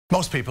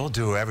Most people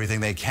do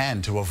everything they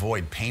can to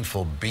avoid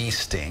painful bee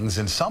stings,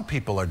 and some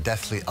people are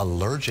deathly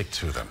allergic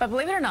to them. But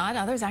believe it or not,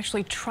 others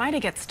actually try to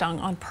get stung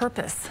on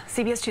purpose.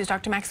 CBS 2's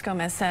Dr. Max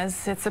Gomez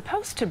says it's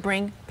supposed to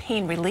bring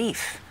pain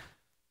relief.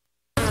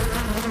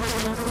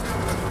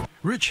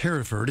 Rich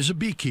Hereford is a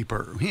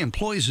beekeeper. He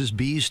employs his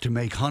bees to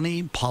make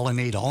honey,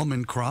 pollinate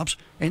almond crops,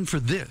 and for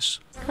this.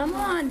 Come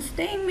on,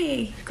 sting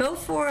me. Go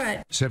for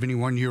it.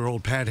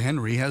 71-year-old Pat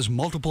Henry has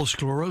multiple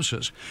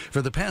sclerosis.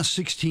 For the past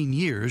 16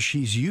 years,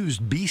 she's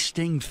used bee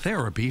sting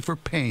therapy for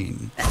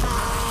pain.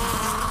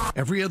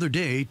 Every other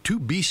day, 2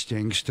 bee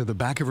stings to the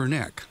back of her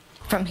neck.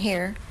 From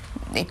here,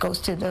 it goes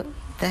to the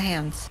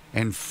hands.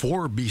 And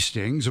 4 bee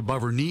stings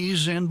above her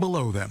knees and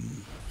below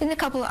them. In a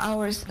couple of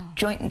hours,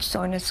 joint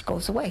soreness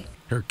goes away.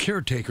 Her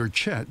caretaker,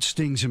 Chet,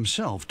 stings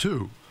himself,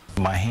 too.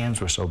 My hands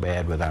were so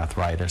bad with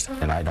arthritis,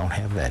 and I don't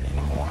have that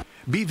anymore.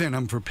 Bee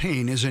venom for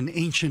pain is an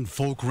ancient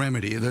folk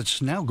remedy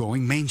that's now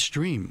going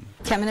mainstream.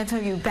 10 minutes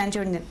have you bend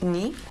your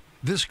knee?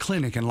 This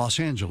clinic in Los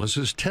Angeles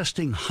is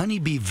testing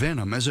honeybee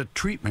venom as a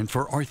treatment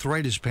for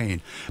arthritis pain,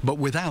 but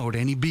without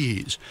any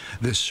bees.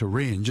 This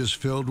syringe is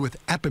filled with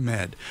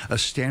Epimed, a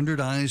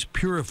standardized,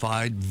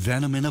 purified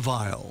venom in a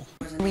vial.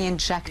 We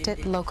inject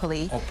it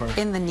locally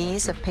in the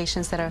knees of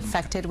patients that are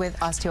affected with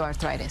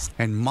osteoarthritis.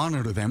 And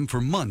monitor them for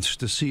months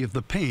to see if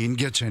the pain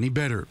gets any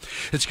better.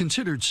 It's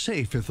considered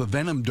safe if the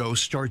venom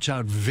dose starts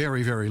out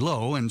very, very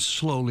low and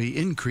slowly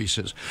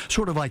increases,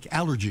 sort of like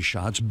allergy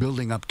shots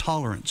building up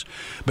tolerance.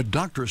 But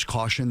doctors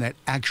caution that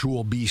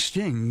actual bee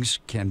stings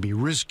can be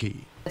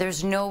risky.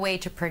 There's no way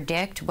to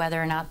predict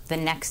whether or not the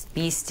next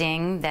bee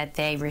sting that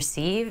they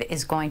receive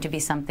is going to be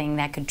something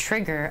that could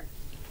trigger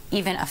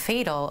even a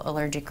fatal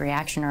allergic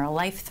reaction or a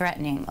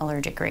life-threatening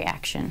allergic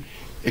reaction.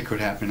 It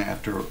could happen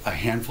after a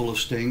handful of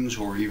stings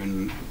or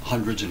even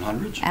hundreds and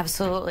hundreds?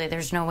 Absolutely.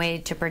 There's no way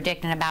to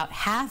predict, and about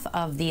half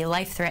of the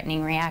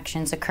life-threatening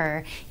reactions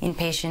occur in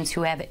patients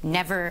who have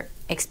never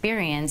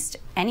experienced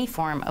any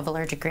form of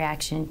allergic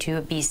reaction to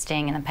a bee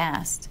sting in the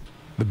past.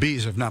 The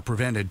bees have not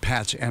prevented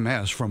Pat's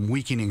MS from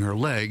weakening her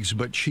legs,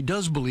 but she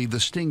does believe the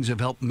stings have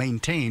helped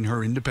maintain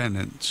her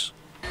independence.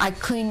 I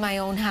clean my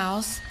own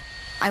house.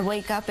 I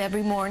wake up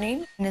every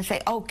morning and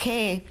say,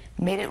 okay,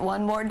 made it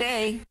one more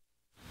day.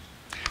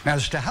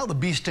 As to how the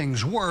bee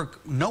stings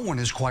work, no one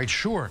is quite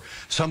sure.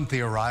 Some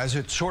theorize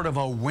it's sort of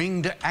a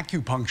winged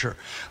acupuncture.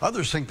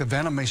 Others think the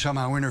venom may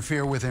somehow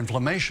interfere with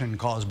inflammation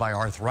caused by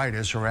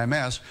arthritis or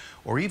MS,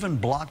 or even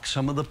block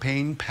some of the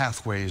pain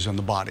pathways in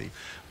the body.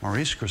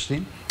 Maurice,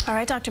 Christine? All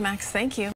right, Dr. Max, thank you.